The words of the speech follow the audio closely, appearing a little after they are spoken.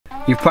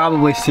You've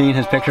probably seen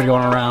his pictures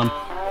going around.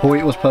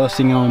 Hoyt was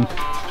posting them.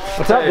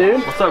 What's up, dude?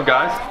 What's up,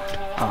 guys?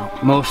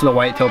 Most of the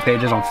whitetail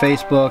pages on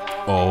Facebook.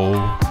 Oh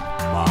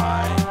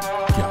my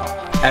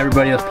God.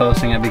 Everybody was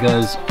posting it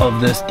because of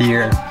this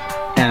deer.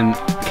 And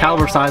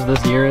caliber size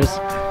this deer is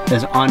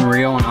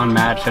unreal and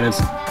unmatched, and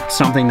it's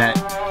something that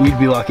you'd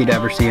be lucky to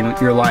ever see in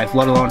your life,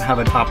 let alone have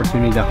an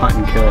opportunity to hunt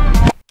and kill.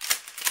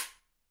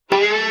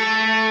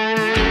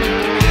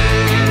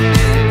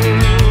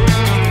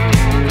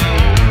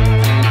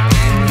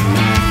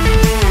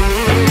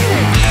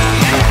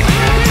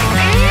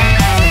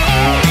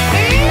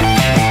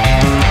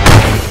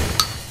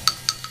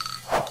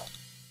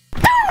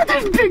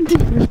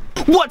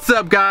 What's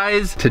up,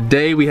 guys?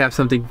 Today we have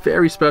something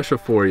very special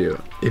for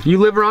you. If you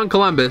live around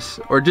Columbus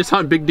or just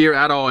hunt big deer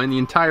at all in the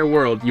entire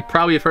world, you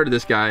probably have heard of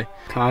this guy.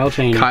 Kyle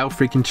Chaney. Kyle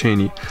freaking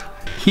Chaney.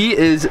 He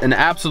is an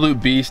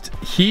absolute beast.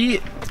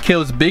 He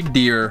kills big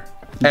deer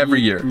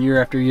every year.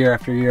 Year after year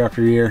after year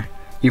after year.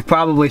 You've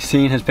probably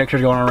seen his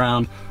pictures going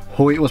around.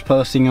 Hoyt was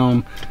posting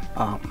them.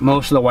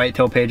 Most of the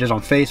whitetail pages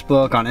on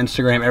Facebook, on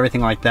Instagram,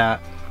 everything like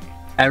that.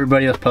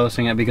 Everybody was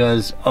posting it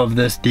because of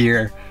this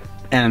deer,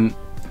 and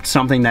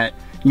something that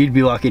you'd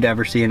be lucky to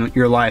ever see in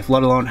your life,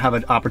 let alone have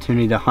an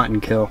opportunity to hunt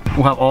and kill.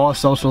 We'll have all his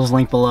socials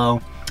linked below,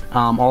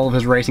 all of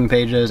his racing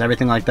pages,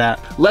 everything like that.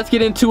 Let's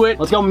get into it.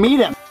 Let's go meet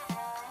him.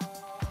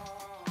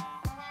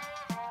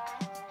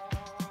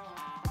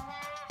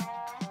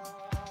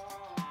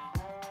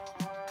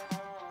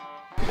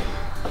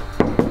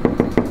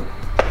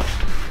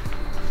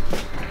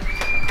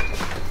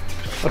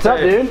 What's up,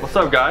 dude? What's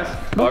up, guys?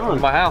 Welcome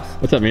to my house.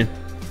 What's up, man?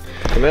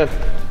 Come in.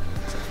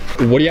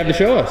 What do you have to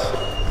show us?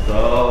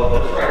 So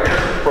this right here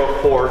is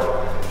Pro 4.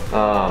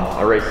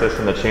 I race this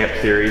in the Champ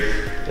Series.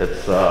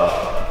 It's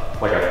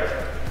like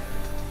a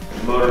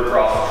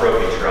motocross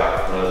trophy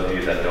truck. For those of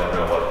you that don't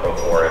know what Pro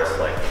 4 is,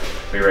 like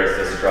we race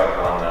this truck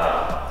on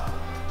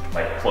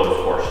like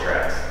closed course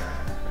tracks.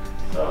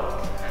 So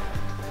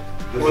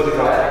What was it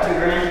cost? Like $2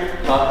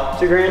 grand? Huh?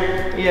 $2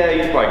 grand? Yeah,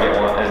 you could probably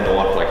get one into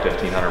one for like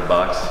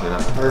 $1,500, you know.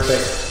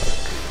 Perfect.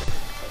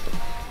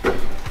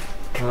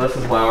 Well, this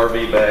is my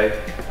RV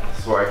bay. This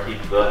is where I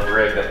keep the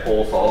rig that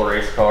pulls all the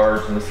race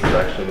cars, and this is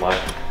actually my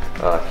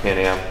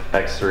Can-Am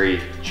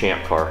X3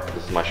 Champ car.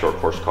 This is my short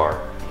course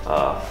car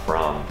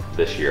from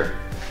this year.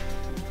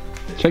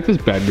 Check this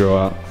bad girl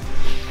out.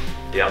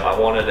 Yeah, I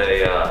wanted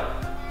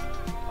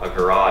a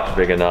garage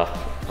big enough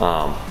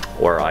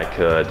where I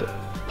could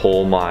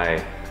pull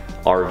my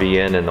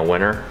RV in the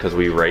winter, because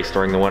we race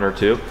during the winter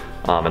too,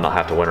 and not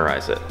have to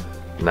winterize it.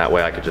 And that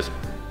way I could just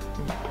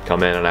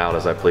come in and out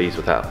as I please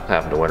without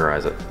having to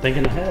winterize it.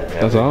 Thinking ahead.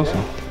 Yeah, That's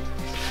awesome.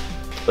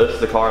 This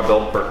is the car I'm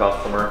building for a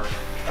customer.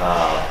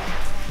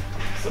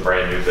 It's a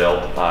brand new build.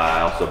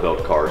 I also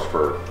build cars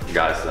for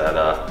guys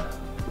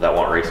that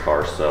want race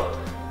cars. So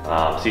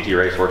CT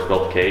Raceworks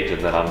built the cage,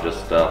 and then I'm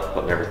just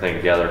putting everything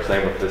together.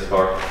 Same with this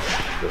car.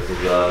 This is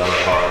another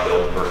car I'm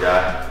building for a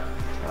guy.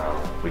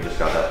 We just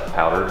got that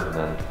powdered, and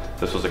then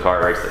this was a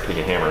car I raced at King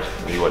of Hammers.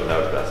 You wouldn't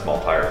notice that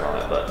small tires on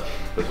it, but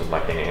this was my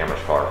King of Hammers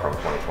car from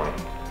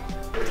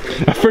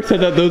 2020. At first I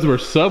thought those were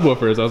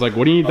subwoofers. I was like,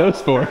 what do you need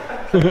those for?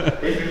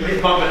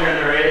 He's pumping here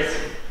in the race.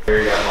 Here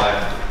you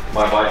got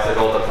my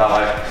bicycle. That's how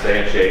I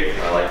stay in shape.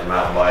 I like to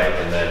mountain bike,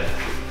 and then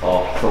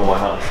some of my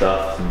hunting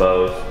stuff, some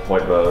bows,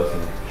 white bows,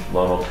 and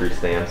lone wolf tree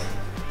stands.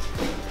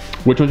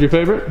 Which one's your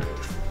favorite?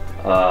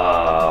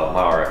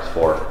 My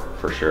RX-4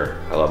 for sure.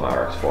 I love my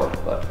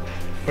RX-4,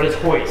 But it's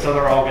Hoyt, so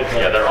they're all good.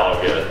 yeah, they're all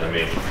good. I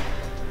mean,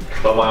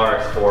 but my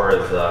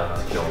RX-4 is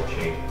a killing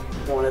machine.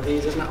 One of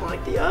these is not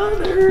like the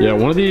other. Yeah,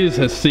 one of these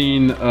has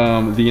seen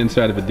the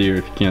inside of a deer,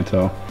 if you can't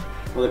tell.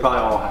 Well, they probably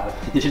all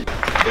have. This is,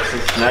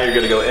 now you're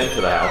gonna go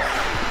into the house.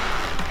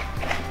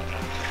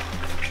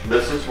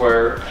 This is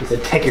where He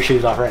said, take your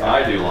shoes off right now.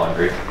 I do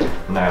laundry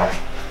now.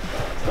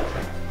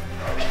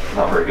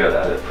 Not very good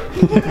at it.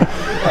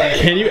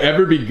 Can you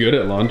ever be good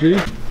at laundry?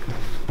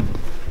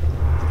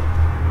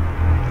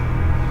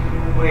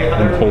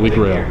 And Holy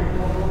Grail.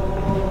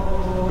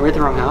 Are we at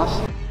the wrong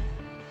house?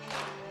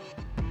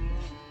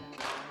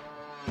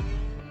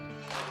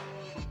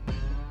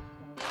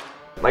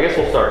 I guess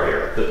we'll start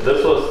here.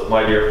 This was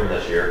my deer from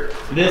this year.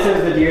 This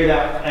is the deer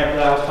that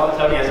I was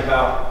telling you guys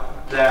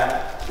about,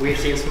 that we've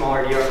seen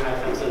smaller deer on high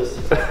fences.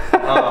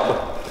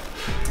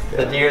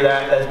 The deer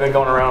that has been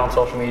going around on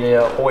social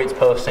media. Hoyt's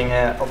posting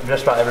it.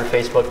 Just about every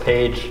Facebook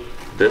page,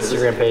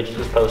 Instagram page is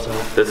just posting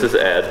it. This is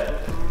Ed.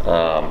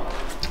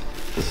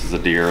 This is a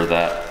deer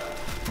that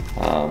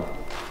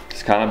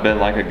it's kind of been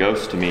like a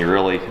ghost to me,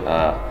 really.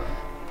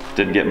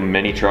 Didn't get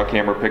many truck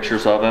camera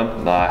pictures of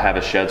him. I have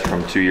his sheds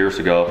from 2 years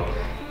ago.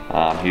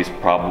 He's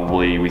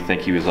probably, we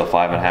think he was a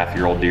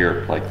 5.5-year-old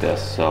deer like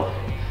this. So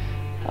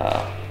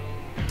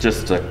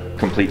just a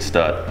complete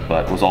stud,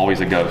 but was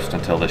always a ghost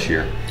until this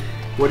year.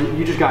 What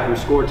you just got him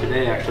scored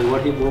today, actually.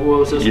 What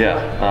was this?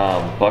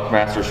 Yeah,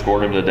 Buckmaster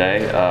scored him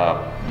today.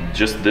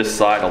 just this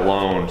side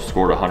alone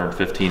scored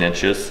 115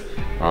 inches.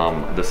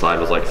 This side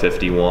was like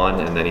 51,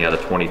 and then he had a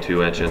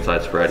 22-inch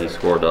inside spread. He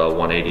scored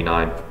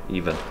 189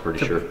 even,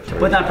 pretty sure.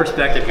 Put that in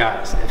perspective,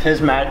 guys. If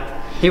his match,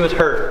 he was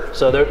hurt,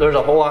 so there's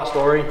a whole lot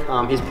story.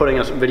 He's putting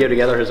a video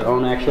together, his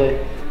own actually.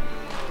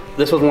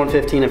 This was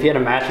 115. If he had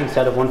a matching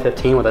set of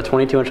 115 with a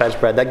 22-inch side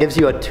spread, that gives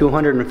you a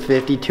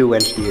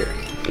 252-inch deer.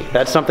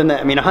 That's something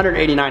that, I mean,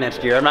 189-inch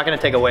deer, I'm not gonna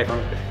take away from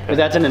it, because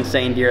that's an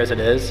insane deer as it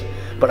is,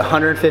 but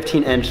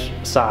 115-inch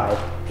side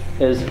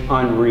is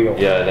unreal.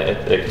 Yeah,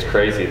 and it's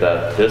crazy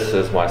that this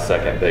is my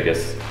second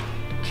biggest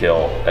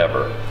kill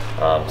ever.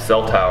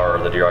 Cell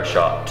Tower, the deer I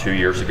shot 2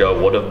 years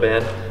ago, would have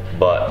been,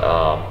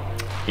 but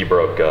he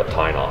broke a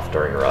tine off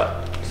during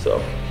rut, so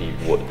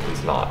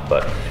he's not.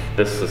 But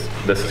this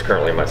is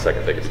currently my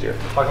second biggest deer.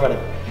 Talk about a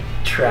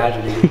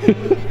tragedy.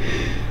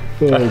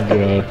 Oh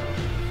god.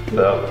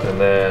 So, and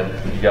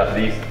then you got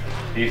these.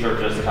 These are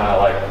just kind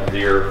of like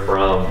deer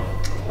from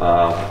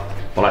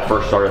when I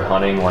first started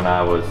hunting when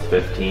I was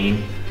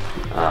 15.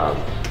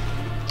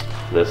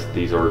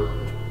 These are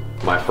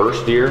my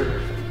first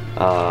deer.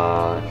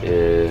 Oh,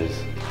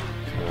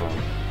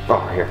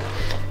 here.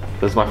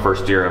 This is my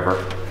first deer ever.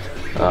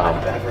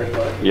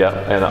 Yeah,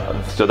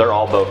 and so they're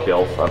all bow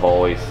kills. I've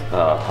always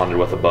hunted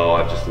with a bow.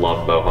 I've just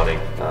loved bow hunting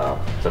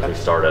since we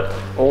started.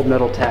 Old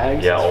metal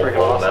tags? Yeah, old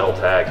metal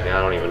tags. Man,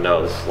 I don't even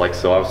know. This is like,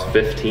 so I was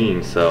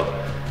 15, so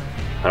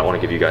I don't want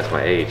to give you guys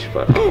my age,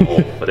 but I'm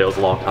old, but it was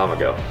a long time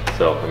ago.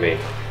 So, I mean,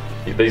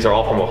 these are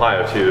all from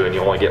Ohio too, and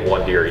you only get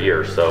one deer a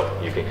year, so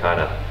you can kind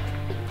of,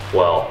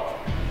 well,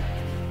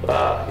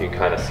 you can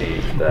kind of see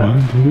that.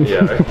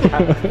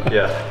 Yeah,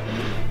 yeah.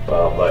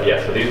 But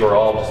yeah, so these were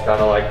all just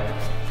kind of like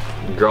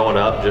growing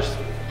up, just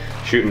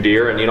shooting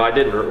deer. And you know,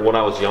 when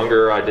I was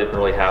younger, I didn't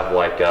really have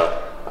like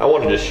I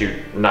wanted to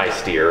shoot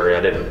nice deer.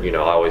 I didn't, you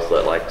know, I always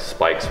let like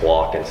spikes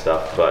walk and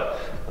stuff, but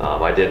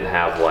I didn't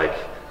have like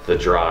the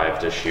drive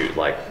to shoot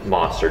like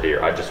monster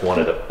deer. I just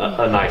wanted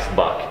a nice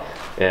buck.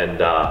 And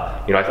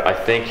you know, I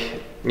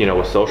think, you know,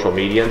 with social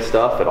media and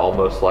stuff, it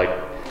almost like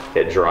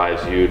it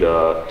drives you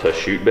to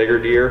shoot bigger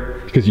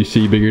deer. Because you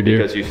see bigger deer?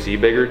 Because you see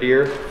bigger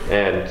deer.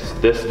 And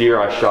this deer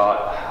I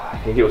shot, I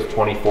think it was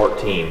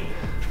 2014.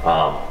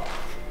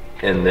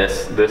 And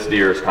this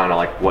deer is kind of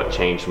like what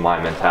changed my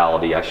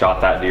mentality. I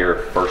shot that deer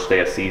first day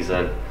of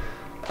season.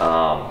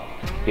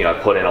 You know, I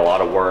put in a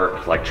lot of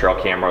work. Like, trail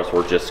cameras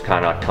were just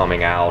kind of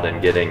coming out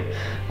and getting,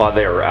 well,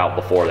 they were out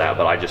before that,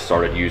 but I just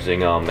started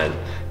using them and,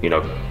 you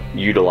know,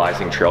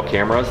 utilizing trail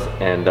cameras.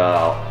 And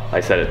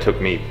I said it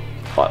took me,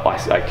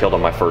 I killed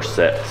on my first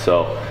set.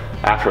 So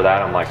after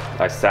that, I'm like,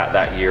 I sat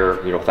that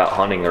year, you know, without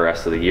hunting the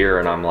rest of the year,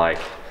 and I'm like,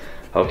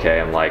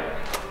 okay, I'm like,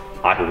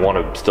 I want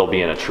to still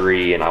be in a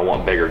tree and I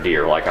want bigger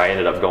deer. Like, I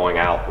ended up going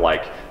out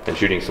like and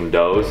shooting some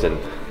does, and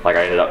like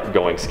I ended up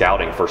going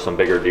scouting for some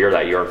bigger deer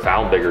that year and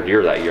found bigger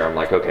deer that year. I'm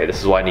like, okay, this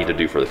is what I need to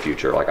do for the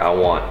future. Like, I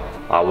want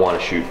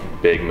to shoot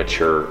big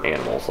mature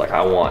animals. Like,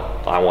 I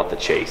want the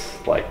chase.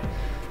 Like,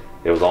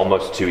 it was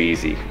almost too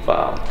easy.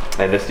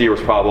 And this deer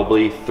was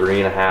probably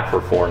 3.5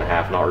 or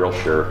 4.5, not real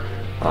sure.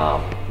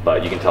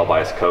 But you can tell by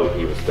his coat,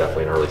 he was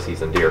definitely an early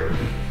season deer.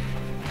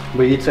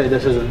 But you'd say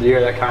this is a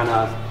deer that kind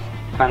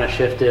of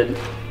shifted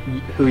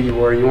who you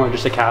were. You weren't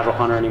just a casual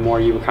hunter anymore.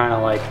 You were kind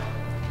of like,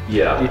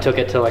 yeah, you took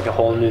it to like a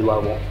whole new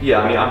level. Yeah,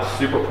 I mean, I'm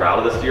super proud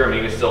of this deer. I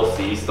mean, you can still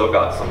see, he's still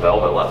got some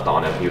velvet left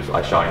on him.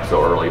 I shot him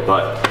so early,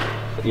 but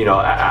you know,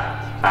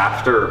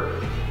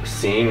 after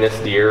seeing this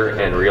deer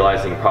and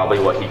realizing probably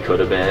what he could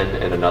have been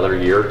in another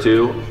year or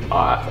two,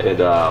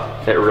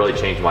 it really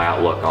changed my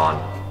outlook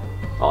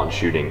on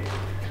shooting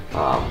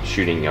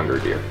younger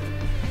deer.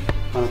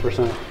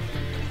 100%.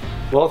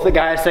 Well,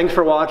 guys, thanks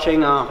for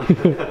watching. No,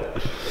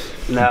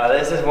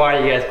 this is why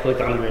you guys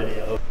clicked on the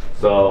video.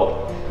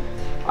 So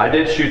I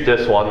did shoot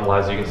this one.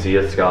 As you can see,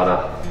 it's got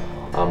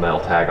a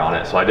metal tag on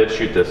it. So I did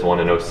shoot this one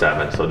in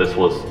 07. So this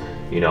was,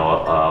 you know,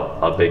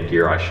 a big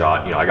deer I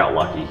shot. You know, I got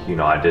lucky. You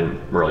know, I didn't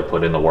really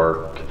put in the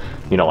work,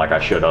 you know, like I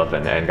should have,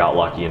 and got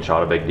lucky and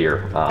shot a big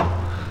deer.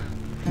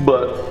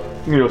 But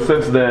you know,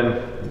 since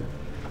then,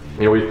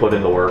 you know, we've put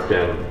in the work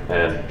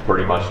and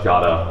pretty much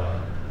got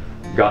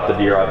the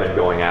deer I've been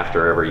going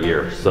after every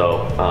year.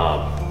 So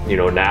you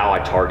know, now I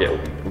target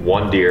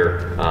one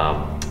deer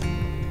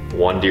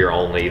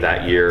only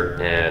that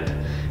year, and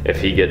if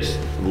he gets,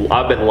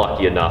 I've been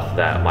lucky enough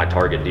that my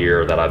target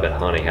deer that I've been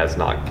hunting has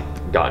not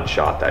gotten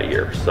shot that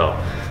year. So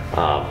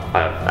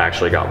I've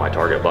actually got my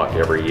target buck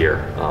every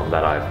year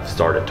that I've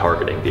started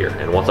targeting deer.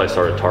 And once I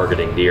started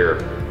targeting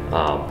deer,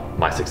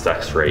 my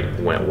success rate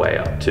went way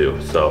up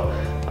too. So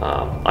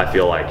I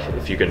feel like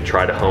if you can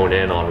try to hone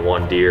in on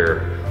one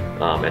deer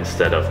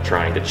instead of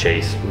trying to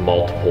chase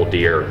multiple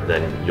deer,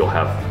 then you'll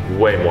have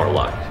way more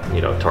luck,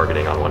 you know,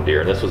 targeting on one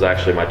deer. And this was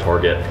actually my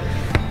target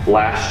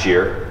last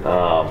year.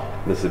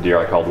 This is a deer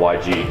I called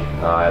YG.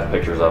 I had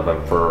pictures of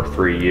him for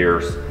 3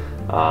 years.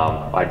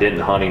 I didn't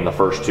hunt him the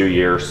first 2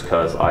 years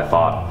because I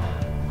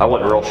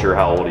wasn't real sure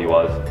how old he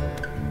was.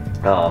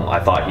 I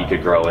thought he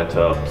could grow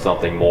into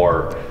something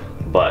more,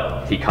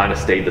 but he kind of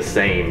stayed the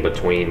same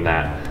between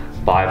that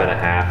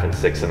 5.5 and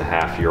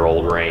 6.5 year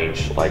old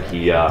range. Like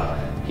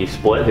he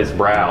split his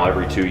brow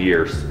every 2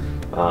 years,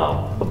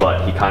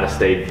 but he kind of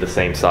stayed the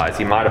same size.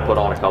 He might have put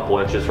on a couple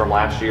inches from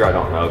last year. I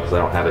don't know because I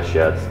don't have his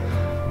sheds,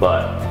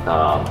 but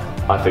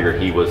I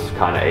figured he was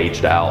kind of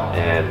aged out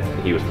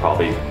and he was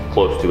probably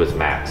close to his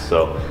max.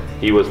 So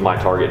he was my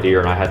target deer,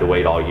 and I had to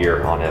wait all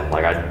year on him.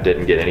 Like, I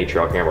didn't get any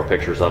trail camera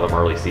pictures of him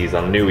early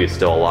season. I knew he was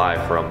still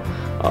alive from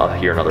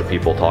hearing other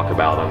people talk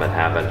about him and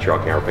having trail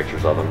camera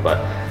pictures of him, but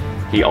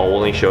he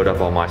only showed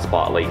up on my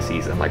spot late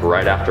season. Like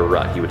right after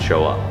rut, he would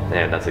show up,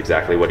 and that's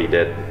exactly what he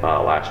did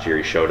last year.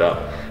 He showed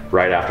up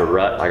right after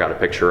rut. I got a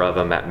picture of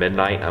him at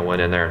midnight. I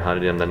went in there and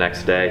hunted him the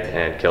next day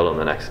and killed him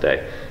the next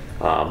day.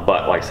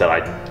 But like I said,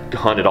 I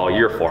hunted all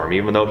year for him.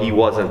 Even though he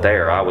wasn't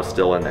there, I was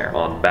still in there.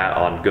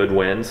 On good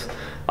winds,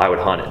 I would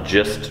hunt it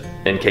just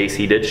in case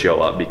he did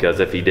show up,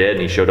 because if he did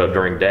and he showed up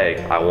during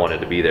day, I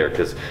wanted to be there,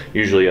 because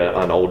usually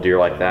an old deer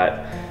like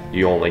that,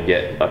 you only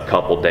get a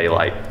couple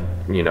daylight.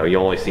 You know, you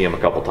only see him a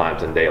couple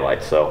times in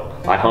daylight. So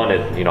I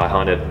hunted,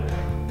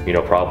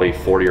 probably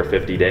 40 or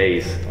 50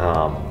 days,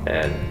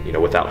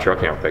 and without trail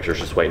camera pictures,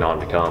 just waiting on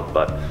him to come.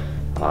 But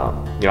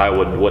I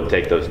wouldn't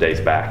take those days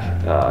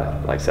back.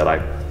 Like I said, I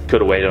could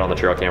have waited on the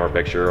trail camera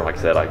picture. Like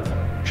I said,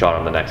 I shot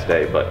him the next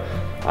day, but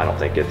I don't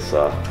think it's.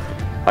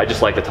 I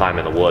just like the time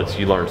in the woods.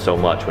 You learn so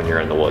much when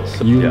you're in the woods.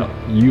 So,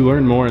 you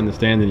learn more in the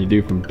stand than you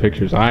do from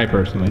pictures, I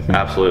personally think.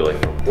 Absolutely.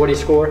 What did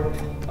he score?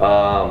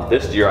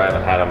 This deer I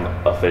haven't had him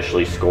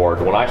officially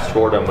scored. When I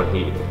scored him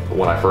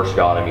when I first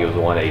got him, he was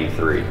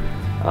 183.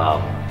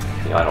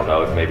 I don't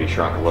know, it maybe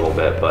shrunk a little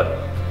bit, but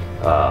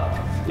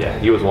yeah,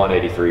 he was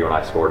 183 when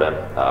I scored him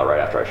right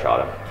after I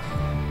shot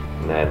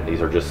him. And then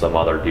these are just some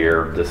other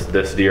deer.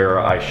 This deer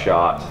I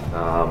shot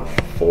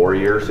 4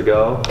 years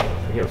ago. I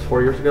think it was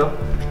 4 years ago.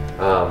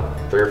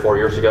 3 or 4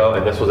 years ago,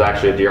 and this was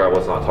actually a deer I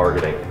was not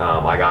targeting.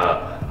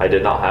 I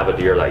did not have a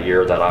deer that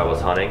year that I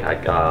was hunting.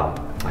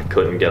 I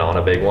couldn't get on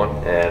a big one,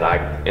 and I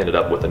ended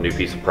up with a new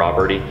piece of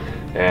property,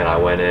 and I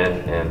went in,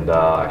 and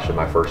actually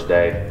my first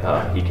day,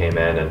 he came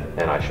in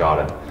and I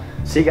shot him.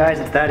 See guys,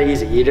 it's that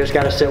easy. You just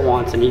gotta sit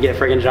once and you get a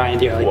friggin'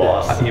 giant deer like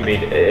this. I mean,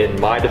 in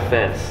my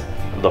defense,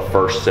 the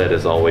first sit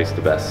is always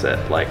the best sit.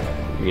 Like,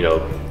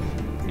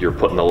 you're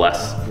putting the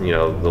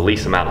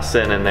least amount of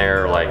scent in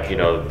there, like,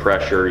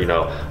 pressure,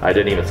 I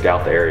didn't even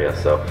scout the area,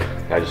 so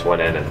I just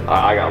went in and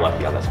I got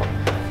lucky on this one.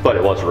 But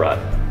it was rut.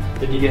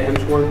 Did you get him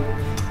scored?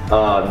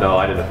 No,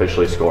 I didn't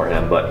officially score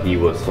him, but he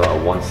was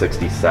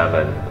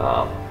 167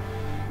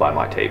 by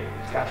my tape.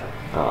 Gotcha.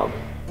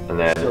 And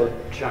then So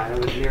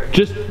giant deer.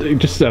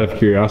 Just out of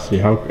curiosity,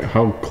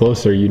 how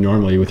close are you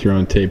normally with your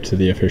own tape to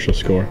the official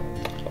score?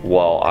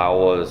 well, I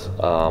was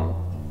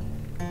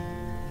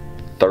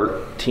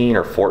 13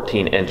 or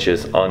 14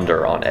 inches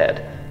under on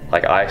Ed.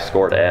 Like, I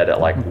scored Ed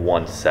at like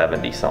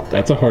 170 something.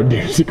 That's a hard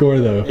deer to score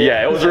though.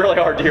 Yeah, it was a really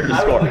hard deer to score.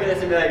 I would look at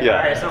this and be like, all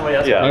right, somebody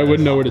else. Yeah. I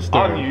wouldn't know where to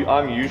start.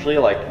 I'm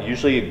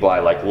usually by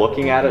like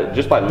looking at it,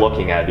 just by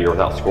looking at a deer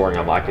without scoring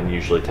them, I can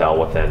usually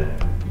tell within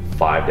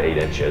 5 to 8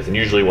 inches. And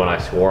usually when I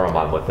score them,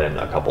 I'm within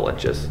a couple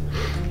inches,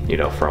 you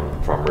know,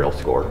 from real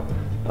score.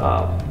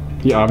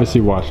 You obviously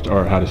watched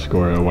our How to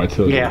Score a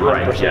Whitetail. Yeah,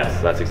 Right, 100%. yes,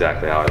 that's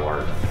exactly how I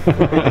learned.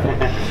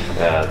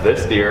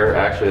 This deer,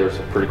 actually there's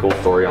a pretty cool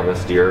story on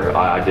this deer.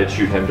 I did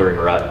shoot him during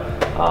rut.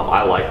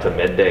 I like to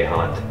midday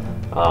hunt.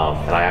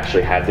 And I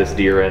actually had this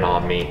deer in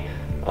on me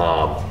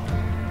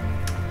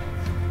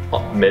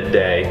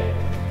midday.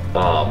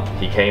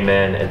 He came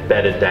in and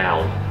bedded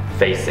down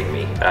facing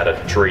me at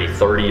a tree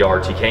 30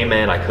 yards. He came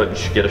in, I couldn't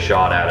get a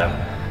shot at him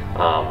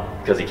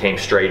because he came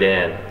straight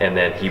in, and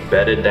then he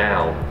bedded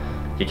down.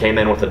 He came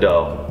in with a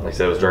doe. Like I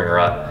said, it was during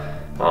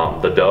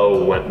rut. The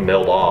doe went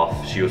milled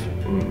off. She was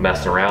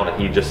messing around, and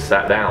he just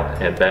sat down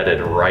and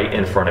bedded right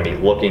in front of me,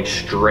 looking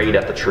straight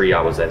at the tree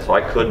I was in. So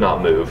I could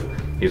not move.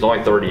 He was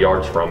only 30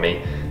 yards from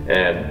me,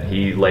 and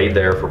he laid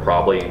there for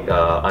probably an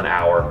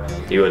hour.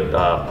 He would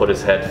put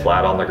his head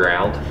flat on the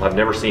ground. I've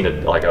never seen a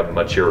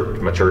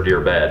mature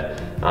deer bed.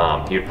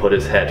 He would put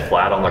his head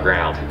flat on the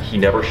ground. He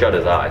never shut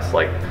his eyes.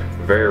 Like,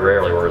 very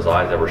rarely were his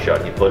eyes ever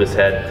shut. He put his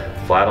head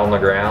flat on the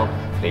ground,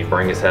 and he'd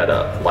bring his head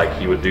up. Like,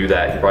 he would do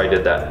that. He probably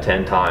did that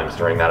 10 times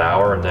during that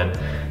hour, and then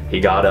he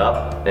got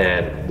up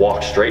and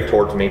walked straight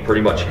towards me,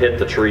 pretty much hit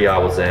the tree I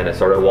was in, and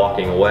started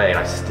walking away, and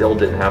I still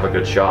didn't have a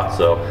good shot.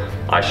 So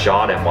I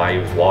shot him while he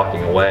was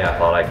walking away. I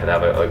thought I could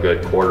have a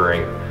good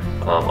quartering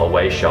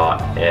away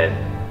shot, and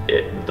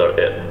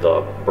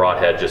the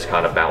broadhead just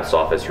kind of bounced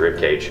off his rib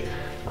cage.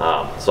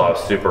 So I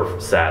was super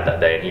sad that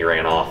day, and he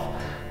ran off.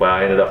 Well,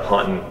 I ended up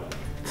hunting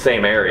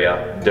same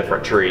area,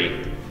 different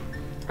tree,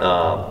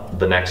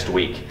 the next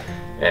week,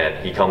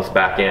 and he comes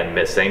back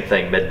in, same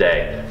thing,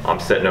 midday. I'm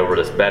sitting over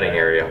this bedding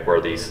area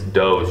where these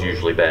does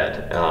usually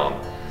bed,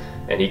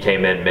 and he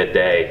came in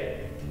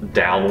midday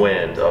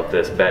downwind of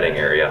this bedding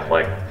area.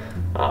 Like,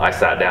 I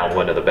sat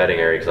downwind of the bedding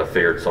area because I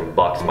figured some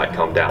bucks might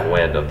come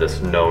downwind of this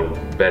known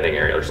bedding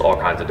area. There's all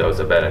kinds of does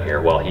that bed in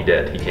here. Well, he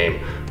did.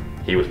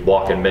 He was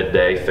walking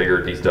midday,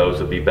 figured these does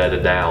would be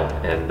bedded down,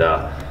 and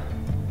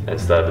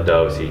instead of the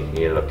does, he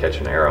ended up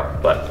catching an arrow.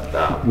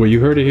 But Well, you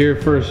heard it here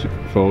first,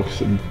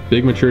 folks.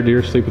 Big mature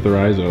deer sleep with their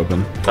eyes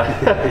open.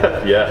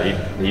 Yeah,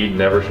 he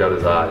never shut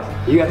his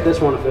eyes. You got this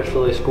one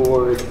officially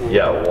scored.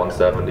 Yeah,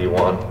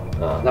 171.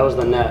 That was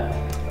the net.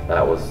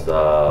 That was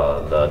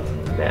the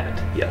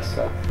net, yes.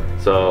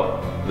 So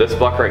this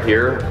buck right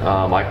here,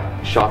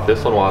 I shot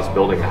this one while I was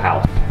building the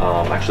house.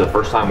 Actually, the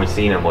first time we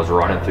seen him was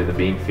running through the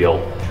bean field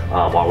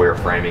while we were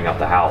framing up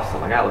the house.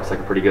 I'm like, that looks like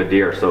a pretty good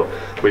deer. So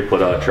we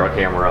put a truck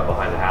camera up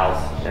behind the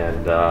house,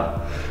 and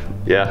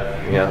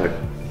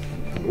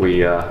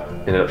we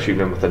ended up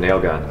shooting him with a nail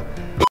gun.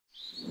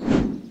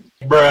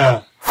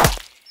 Bruh.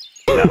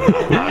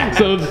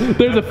 So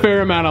there's a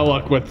fair amount of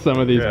luck with some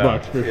of these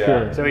bucks for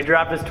sure. So he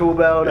dropped his tool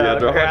belt,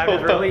 grabbed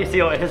his release,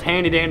 his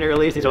handy dandy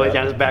release, he's always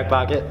got in his back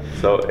pocket.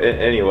 So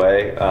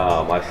anyway,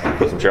 I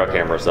put some trail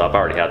cameras up. I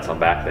already had some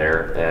back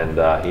there, and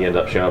he ended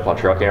up showing up on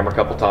trail camera a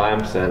couple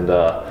times, and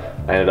I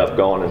ended up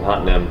going and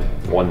hunting him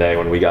one day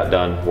when we got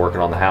done working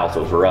on the house.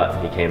 It was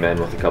rut. He came in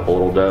with a couple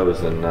little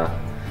does and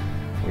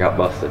got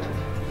busted.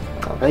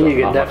 I think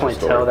you can definitely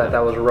tell that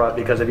was rut,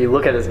 because if you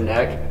look at his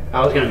neck,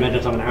 I was going to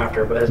mention something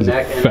after, but his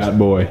neck and fat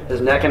boy.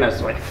 His neck and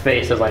his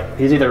face is like,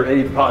 he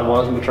probably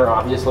was mature,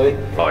 obviously.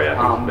 Oh yeah,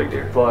 he's a big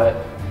deer. But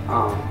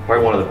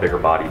probably one of the bigger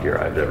body deer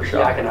I've ever shot.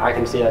 Yeah, I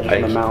can see that just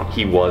in the mount.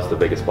 He was the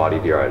biggest body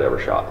deer I'd ever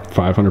shot.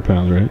 500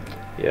 pounds, right?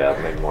 Yeah,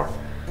 maybe more.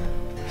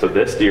 So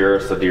this deer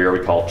is the deer we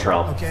call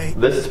Trump. Okay.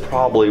 This is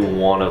probably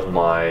one of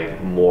my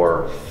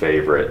more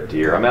favorite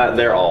deer. I mean,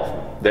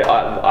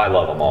 I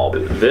love them all.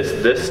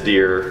 This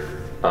deer,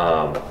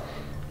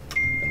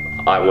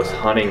 I was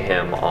hunting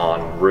him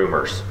on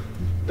rumors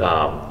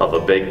of a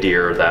big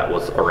deer that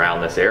was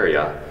around this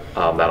area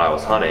that I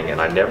was hunting,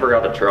 and I never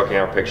got a trail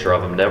camera picture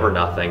of him, never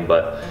nothing,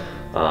 but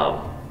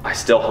I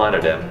still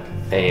hunted him.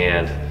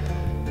 And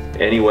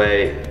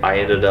anyway, I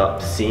ended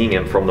up seeing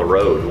him from the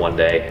road one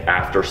day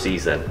after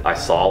season. I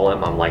saw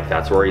him, I'm like,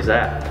 that's where he's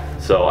at.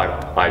 So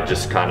I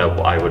just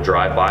I would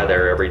drive by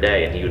there every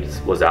day, and he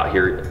was out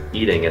here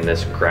eating in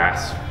this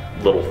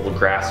little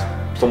grass,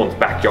 someone's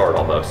backyard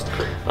almost.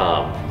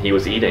 He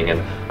was eating,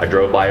 and I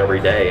drove by every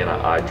day, and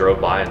I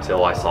drove by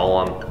until I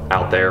saw him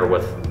out there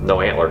with no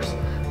antlers.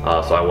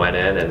 So I went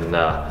in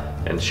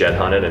and shed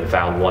hunted and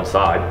found one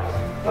side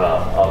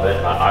of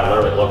it. I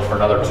literally looked for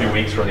another 2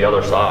 weeks from the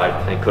other side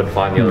and couldn't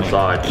find the other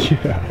side.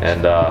 Yeah.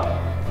 And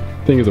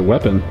thing is a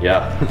weapon.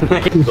 Yeah.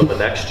 So the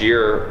next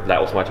year, that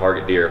was my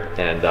target deer,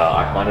 and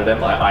I hunted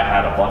him. I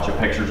had a bunch of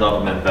pictures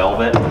of him in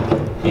velvet,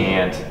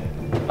 and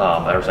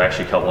there was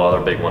actually a couple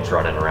other big ones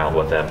running around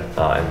with him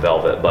in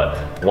velvet.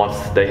 But once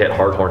they hit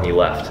hardhorn, he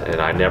left,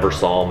 and I never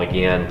saw him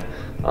again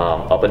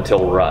up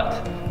until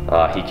rut.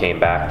 He came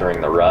back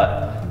during the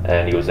rut,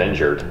 and he was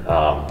injured.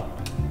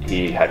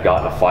 He had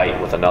gotten a fight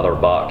with another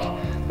buck.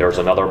 There was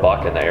another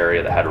buck in the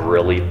area that had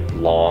really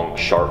long,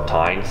 sharp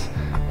tines,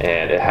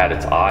 and it had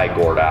its eye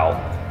gored out.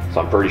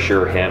 So I'm pretty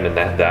sure him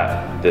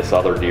and this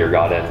other deer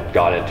got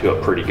into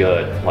it pretty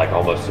good, like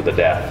almost to the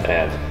death,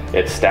 and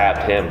it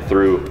stabbed him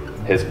through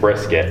his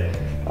brisket.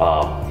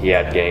 He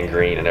had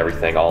gangrene and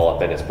everything all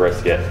up in his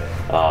brisket.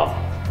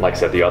 Like I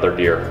said, the other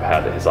deer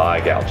had his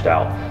eye gouged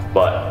out,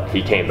 but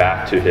he came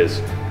back to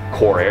his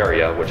core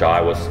area, which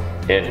I was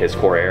in his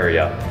core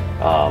area,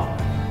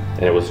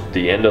 and it was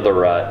the end of the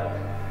rut.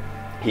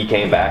 He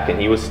came back, and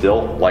he was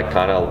still like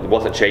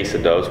wasn't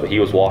chasing does, but he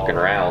was walking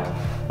around,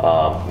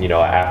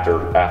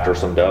 after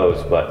some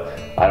does. But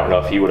I don't know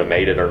if he would have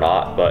made it or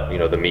not, but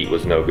the meat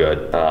was no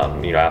good.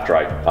 After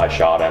I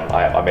shot him,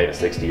 I made a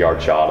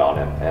 60-yard shot on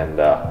him,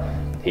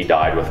 and he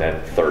died within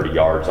 30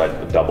 yards. I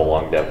double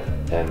lunged him,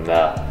 and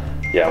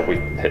yeah,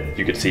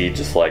 you could see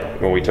just like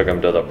when we took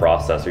him to the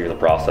processor, the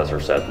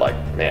processor said like,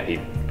 man,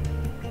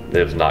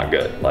 it was not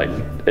good. Like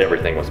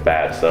everything was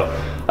bad. So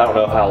I don't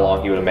know how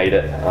long he would have made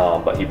it,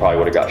 but he probably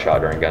would have got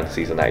shot during gun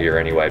season that year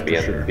anyway,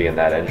 being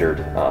that injured.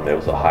 It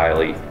was a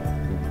highly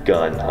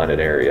gun hunted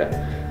area.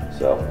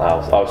 So I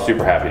was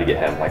super happy to get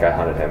him. Like I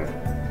hunted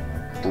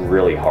him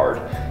really hard.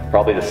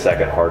 Probably the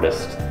second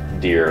hardest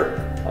deer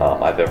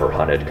I've ever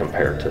hunted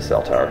compared to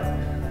cell tower.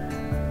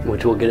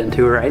 Which we'll get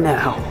into right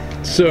now.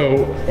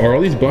 So are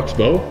all these bucks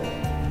bow?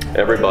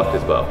 Every buck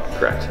is bow,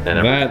 correct.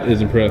 And that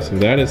is impressive.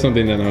 That is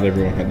something that not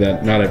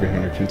every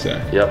hunter can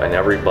say. Yep, and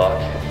every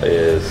buck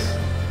is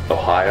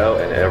Ohio,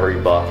 and every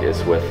buck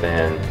is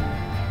within,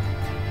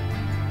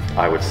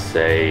 I would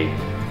say,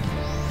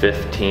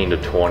 15 to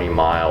 20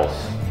 miles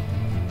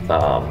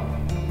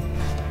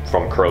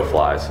from crow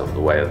flies of the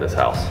way of this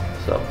house.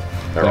 So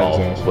they're all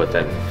awesome.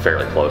 Within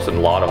fairly close, and a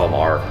lot of them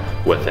are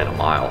within a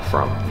mile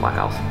from my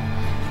house.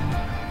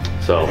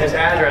 So his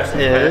address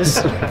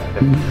is.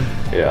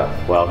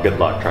 Yeah, well, good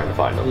luck trying to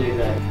find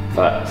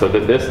them. So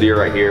this deer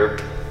right here,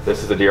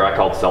 this is the deer I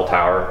called cell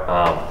tower.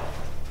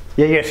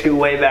 Yeah, you gotta scoot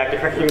way back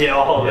there and get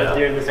all of this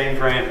deer in the same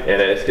frame.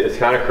 And it's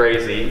kind of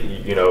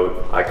crazy,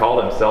 I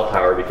called him cell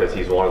tower because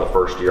he's one of the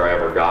first deer I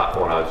ever got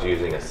when I was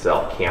using a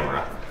cell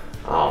camera.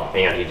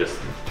 And he just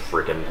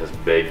freaking his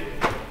big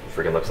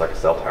freaking looks like a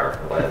cell tower.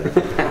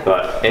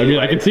 But anyway, I mean,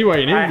 I can see why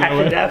you named I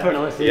it. can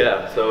definitely see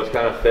yeah, so it's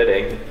kind of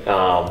fitting.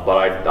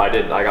 But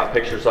I got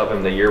pictures of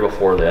him the year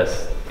before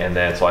this, and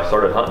then so I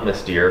started hunting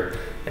this deer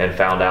and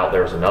found out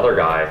there was another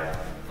guy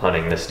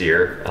hunting this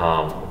deer.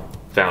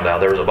 Found out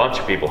there was a bunch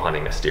of people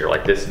hunting this deer.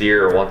 Like this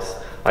deer, once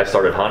I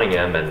started hunting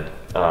him and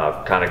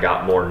kind of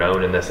got more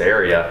known in this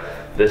area,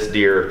 this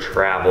deer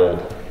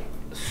traveled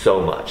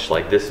so much.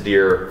 Like this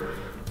deer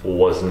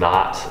was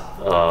not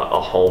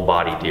a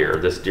homebody deer.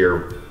 This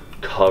deer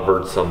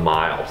covered some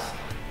miles,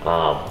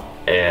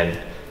 and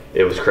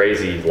it was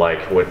crazy. Like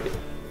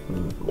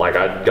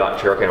I got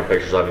trail cam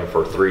pictures of him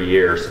for 3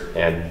 years,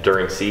 and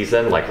during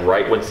season, like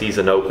right when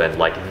season opened,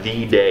 like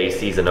the day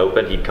season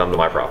opened, he'd come to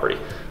my property.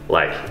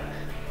 Like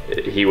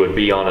he would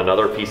be on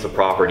another piece of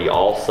property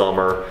all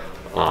summer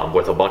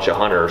with a bunch of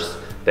hunters.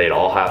 They'd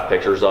all have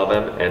pictures of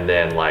him, and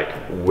then like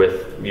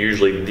with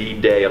usually the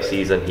day of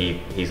season,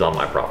 he's on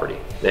my property,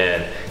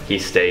 and he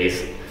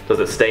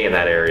doesn't stay in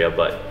that area,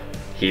 but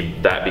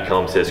that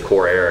becomes his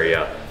core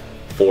area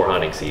for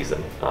hunting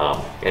season,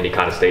 and he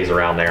kind of stays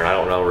around there. And I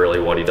don't know really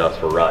what he does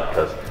for rut,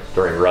 because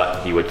during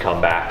rut he would come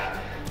back.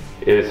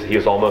 He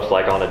was almost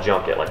like on a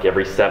junket. Like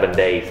every 7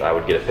 days I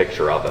would get a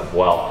picture of him.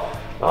 Well,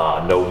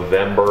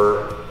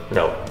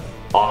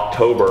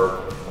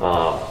 October,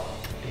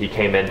 he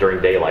came in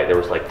during daylight. There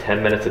was like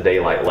 10 minutes of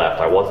daylight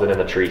left. I wasn't in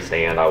the tree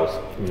stand. I was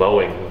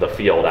mowing the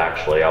field,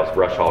 actually. I was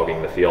brush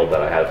hogging the field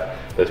that I have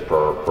this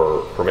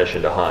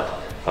permission to hunt.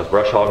 I was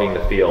brush hogging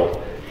the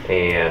field,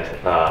 and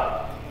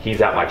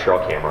he's at my trail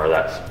camera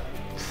that's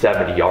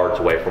 70 yards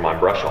away from my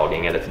brush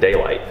hogging, and it's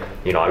daylight.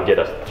 You know, I get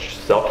a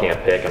cell cam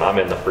pic and I'm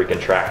in the freaking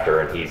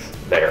tractor and he's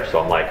there. So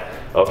I'm like,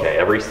 okay,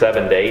 every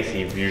 7 days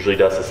he usually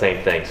does the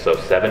same thing. So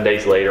 7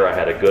 days later, I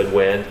had a good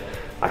wind.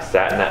 I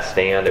sat in that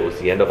stand. It was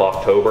the end of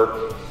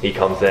October. He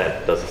comes in,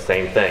 does the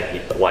same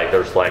thing.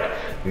 There's like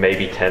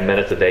maybe 10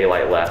 minutes of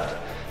daylight left.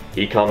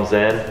 He comes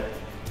in,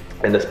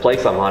 and this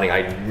place I'm hunting,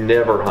 I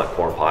never hunt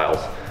corn piles,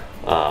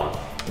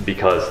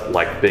 because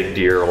like big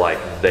deer, like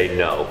they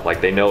know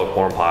a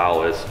corn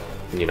pile is,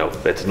 you know,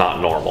 it's not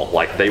normal.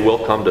 Like they will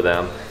come to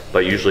them,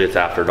 but usually it's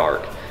after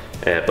dark.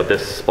 But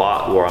this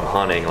spot where I'm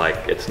hunting,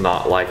 like it's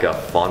not like a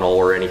funnel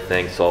or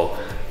anything. So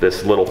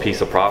this little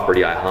piece of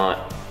property I hunt,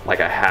 like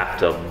I have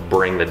to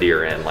bring the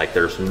deer in. Like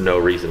there's no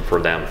reason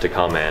for them to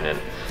come in. And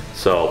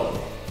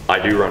so I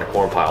do run a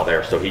corn pile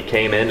there. So he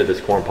came into this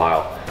corn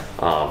pile,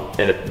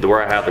 and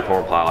where I have the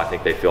corn pile, I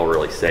think they feel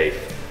really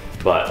safe.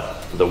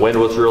 But the wind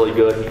was really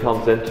good. He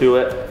comes into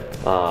it.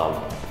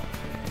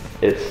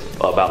 It's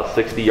about a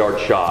 60-yard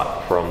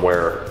shot from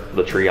where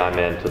the tree I'm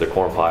in to the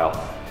corn pile.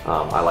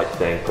 I like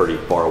staying pretty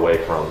far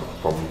away from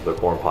the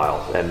corn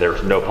piles, and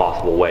there's no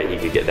possible way he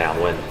could get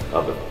downwind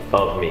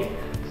of me.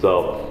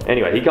 So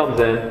anyway, he comes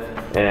in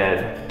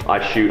and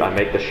I shoot. I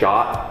make the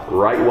shot.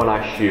 Right when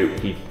I shoot,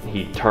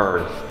 he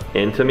turns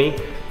into me,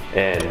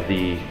 and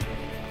the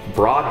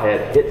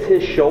broadhead hits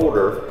his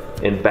shoulder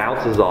and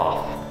bounces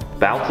off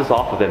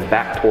of him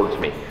back towards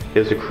me. It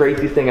was the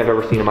craziest thing I've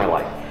ever seen in my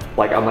life.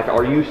 Like, I'm like,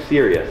 are you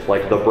serious?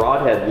 Like, the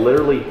broadhead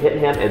literally hit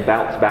him and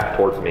bounced back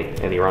towards me,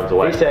 and he runs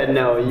away. He said,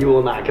 no, you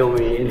will not kill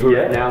me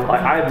right now.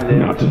 Like, I've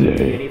never seen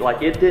any,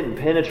 like, it didn't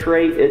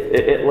penetrate.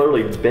 It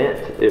literally bent.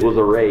 It was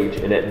a rage,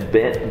 and it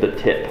bent the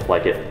tip.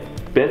 Like,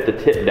 it bent the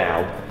tip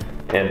down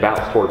and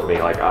bounced towards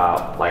me. Like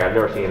I've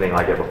never seen anything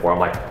like it before. I'm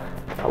like,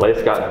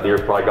 this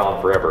deer's probably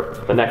gone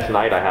forever. The next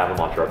night, I have him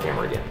on trail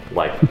camera again.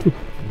 Like,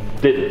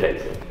 didn't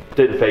phase him.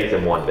 Didn't phase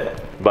him one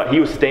bit. But he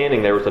was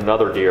standing, there was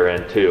another deer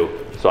in too.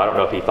 So I don't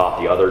know if he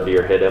thought the other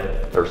deer hit him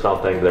or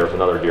something. There was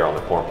another deer on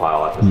the corn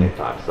pile at the same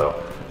time,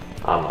 so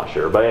I'm not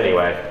sure. But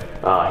anyway,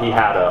 he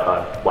had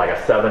like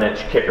a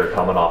 7-inch kicker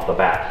coming off the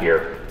back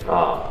here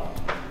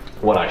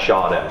when I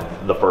shot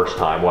him the first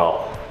time.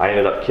 Well, I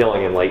ended up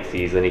killing him late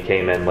season. He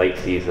came in late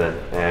season,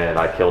 and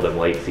I killed him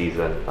late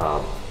season.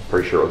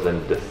 Pretty sure it was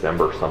in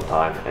December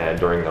sometime. And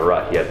during the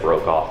rut, he had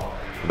broke off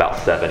about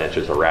 7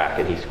 inches of rack,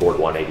 and he scored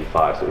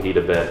 185. So he'd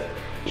have been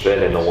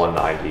in the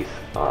 190s.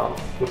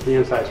 What's the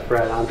inside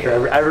spread? I'm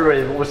sure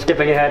everybody was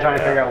skipping ahead trying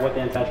to figure out what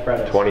the inside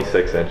spread is.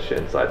 26-inch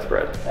inside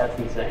spread. That's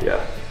insane.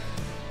 Yeah.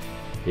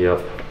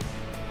 Yep.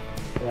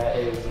 That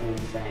is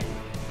insane.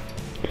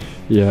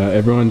 Yeah,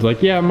 everyone's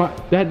like, yeah,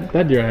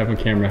 that deer I have on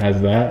camera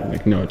has that.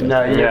 Like, no, it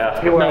doesn't. No,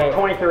 people are like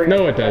 23.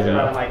 No, it doesn't.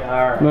 I'm like,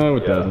 all right. No,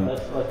 it doesn't.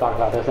 Let's talk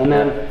about this, and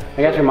then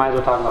I guess we might as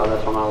well talk about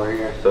this one over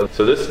here.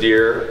 So this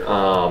deer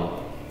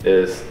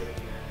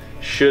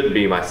should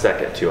be my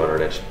second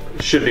 200-inch.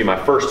 Should be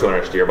my first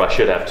 200-inch deer, but I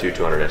should have two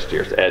 200-inch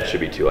deers. Ed should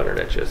be 200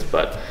 inches,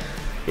 but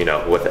you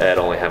know, with Ed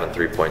only having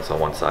 3 points on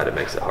one side, it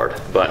makes it hard.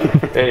 But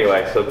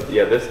anyway, so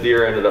yeah, this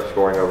deer ended up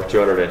scoring over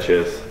 200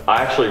 inches.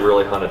 I actually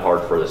really hunted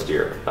hard for this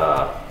deer.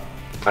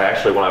 When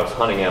I was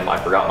hunting him, I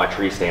forgot my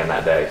tree stand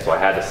that day, so I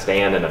had to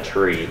stand in a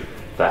tree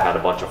that had a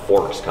bunch of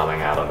forks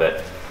coming out of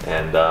it,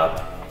 and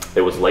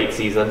it was late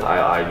season.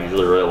 I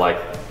usually really like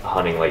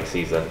hunting late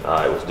season.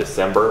 It was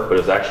December, but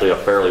it was actually a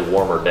fairly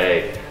warmer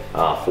day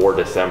for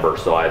December,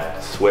 so I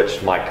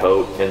switched my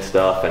coat and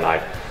stuff, and I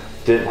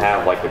didn't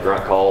have like the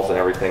grunt calls and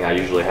everything I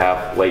usually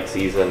have late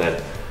season,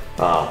 and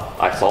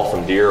I saw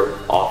some deer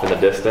off in the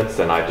distance,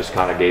 and I just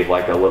kind of gave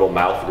like a little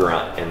mouth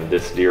grunt, and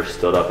this deer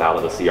stood up out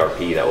of the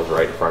CRP that was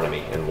right in front of me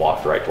and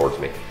walked right towards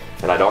me.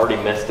 And I'd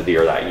already missed a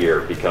deer that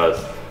year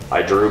because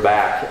I drew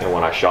back, and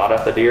when I shot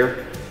at the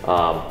deer,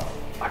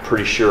 I'm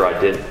pretty sure I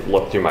didn't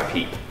look through my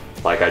peep.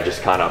 Like I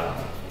just kind of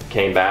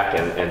came back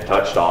and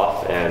touched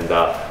off, and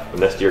when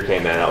this deer came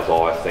in, that was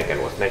all I was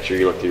thinking was make sure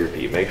you look through your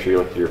peep, make sure you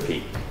look through your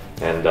peep.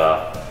 And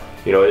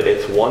you know,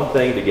 it's one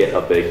thing to get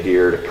a big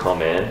deer to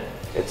come in,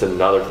 it's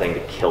another thing to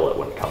kill it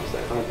when it comes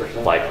in.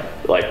 100%.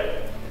 Like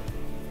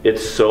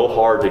it's so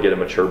hard to get a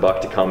mature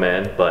buck to come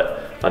in,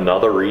 but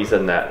another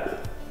reason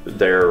that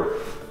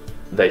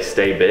they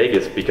stay big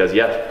is because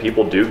yes,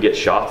 people do get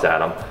shots at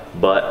them,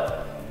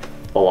 but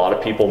a lot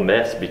of people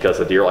miss because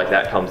a deer like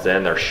that comes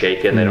in, they're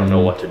shaking, they don't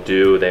know what to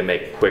do, they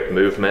make quick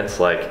movements.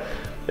 Like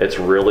it's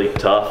really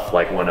tough,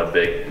 like when a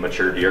big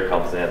mature deer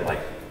comes in, like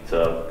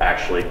to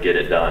actually get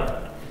it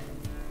done.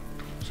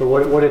 So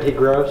what did he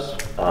gross?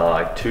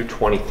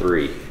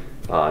 223,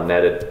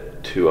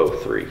 netted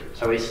 203.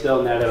 So he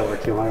still netted over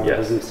 200, Yes.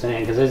 which is insane.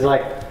 Because he's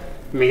like, I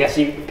mean, I guess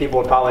people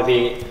would probably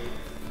be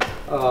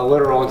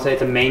literal and say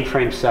it's a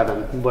mainframe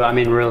 7, but I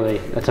mean really,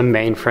 it's a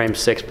mainframe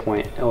 6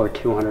 point or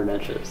 200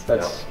 inches.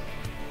 That's,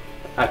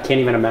 I can't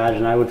even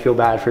imagine. I would feel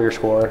bad for your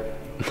score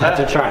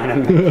to try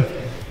and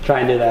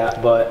do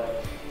that,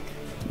 but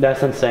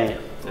that's insane.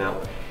 Yeah,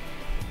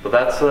 but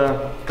that's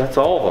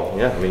all of them.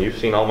 Yeah, I mean you've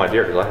seen all my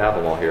deer because I have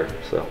them all here.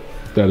 So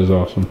That is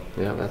awesome.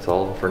 yeah, that's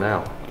all of them for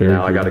now. Very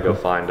now I got to cool. go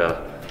find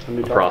a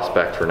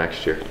prospect for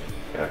next year.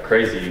 Yeah,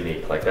 crazy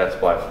unique. Like that's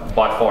by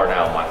far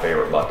now my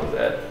favorite buck is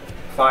Ed.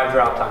 5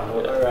 drop times,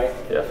 right?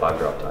 Yeah, 5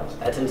 drop times.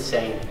 That's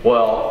insane.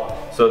 Well,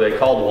 so they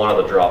called one of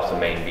the drops a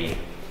main beat.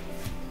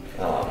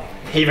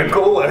 Even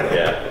cooler.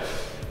 Yeah.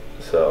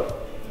 So.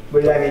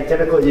 But yeah, I mean,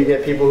 typically you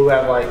get people who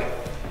have like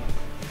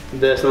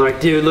this, and I'm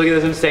like, dude, look at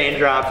this insane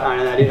drop time,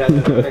 and that dude has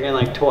a freaking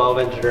like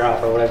 12-inch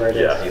drop or whatever it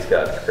is. Yeah, he's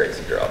got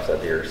crazy drops.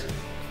 That deer's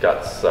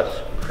got such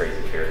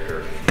crazy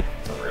character.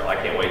 It's unreal. I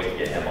can't wait to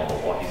get him on the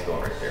wall. He's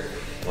going right there.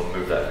 We'll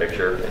move that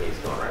picture, and he's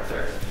going right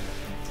there.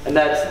 And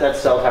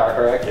that's cell tower,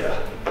 correct? Yeah.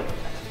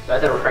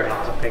 That's a freaking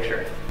awesome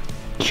picture.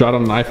 Shot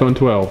on an iPhone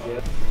 12.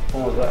 Yeah.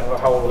 When was that?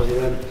 How old was he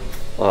then?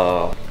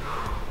 I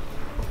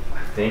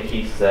think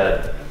he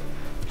said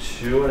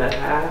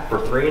 2.5 or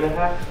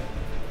 3.5?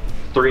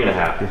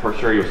 3.5. I'm for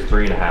sure he was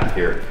 3.5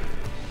 here.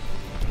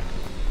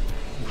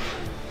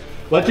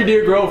 Let your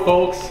deer grow,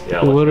 folks. Yeah,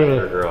 let Literally.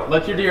 your deer grow.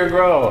 Let your deer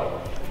grow.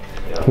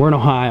 Yeah. We're in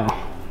Ohio.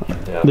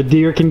 Yeah. The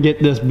deer can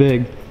get this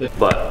big.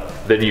 But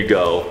then you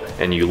go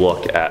and you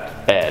look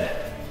at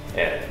Ed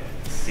and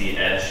see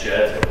Ed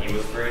sheds when he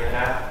was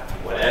 3.5.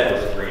 When Ed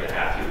was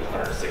 3.5, he was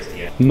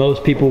 160.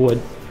 Most people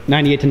would,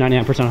 98 to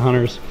 99% of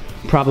hunters,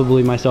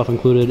 probably myself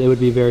included, it would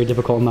be very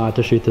difficult not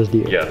to shoot this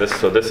deer. Yeah,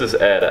 this is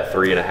Ed at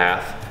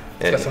 3.5.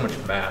 And, Got so much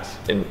mass.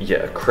 and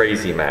yeah,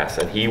 crazy mass.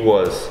 And he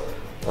was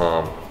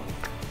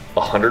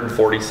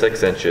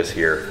 146 inches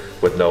here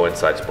with no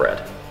inside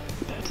spread.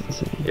 That's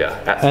insane. Yeah,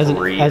 at As an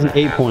 3.5.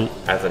 8 point.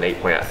 As an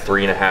 8 point at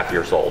 3.5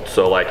 years old.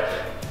 So like,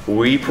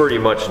 we pretty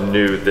much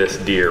knew this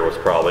deer was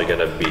probably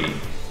gonna be,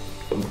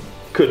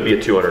 could be a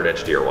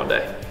 200-inch deer one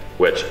day.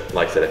 Which,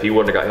 like I said, if he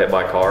wouldn't have got hit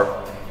by a car,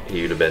 he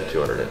would have been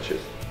 200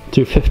 inches.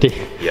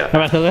 250. Yeah. All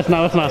right, so let's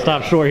not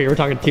stop short here. We're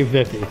talking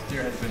 250. This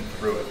deer has been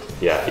through it.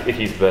 Yeah,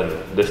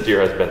 this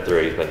deer has been through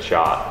it. He's been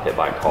shot, hit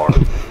by a car.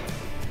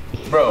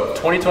 Bro,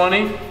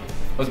 2020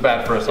 was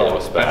bad for us all. It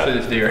was bad.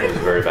 Especially this deer. It was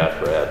very bad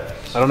for Ed.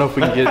 I don't know if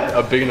we can get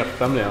a big enough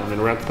thumbnail. I mean,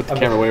 we're gonna have to put the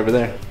camera way over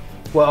there.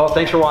 Well,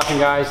 thanks for watching,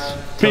 guys.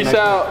 Till Peace next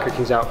time. out.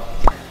 Creekkings out.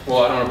 Well,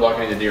 I don't want to block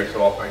any of the deer,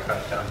 so I'll probably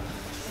cut it down.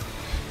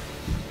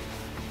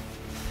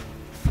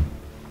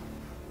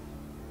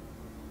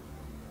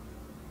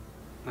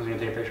 I was gonna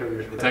take a picture of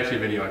yours. It's actually a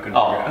video. I couldn't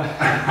Oh. figure out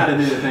how to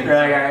do the thing.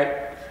 Right, all right.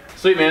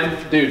 Sweet, man.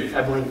 Dude,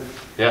 I believe.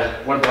 Yeah.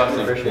 what a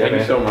blessing. Appreciate Thank it,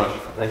 you so man. much.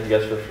 Thank you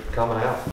guys for coming out.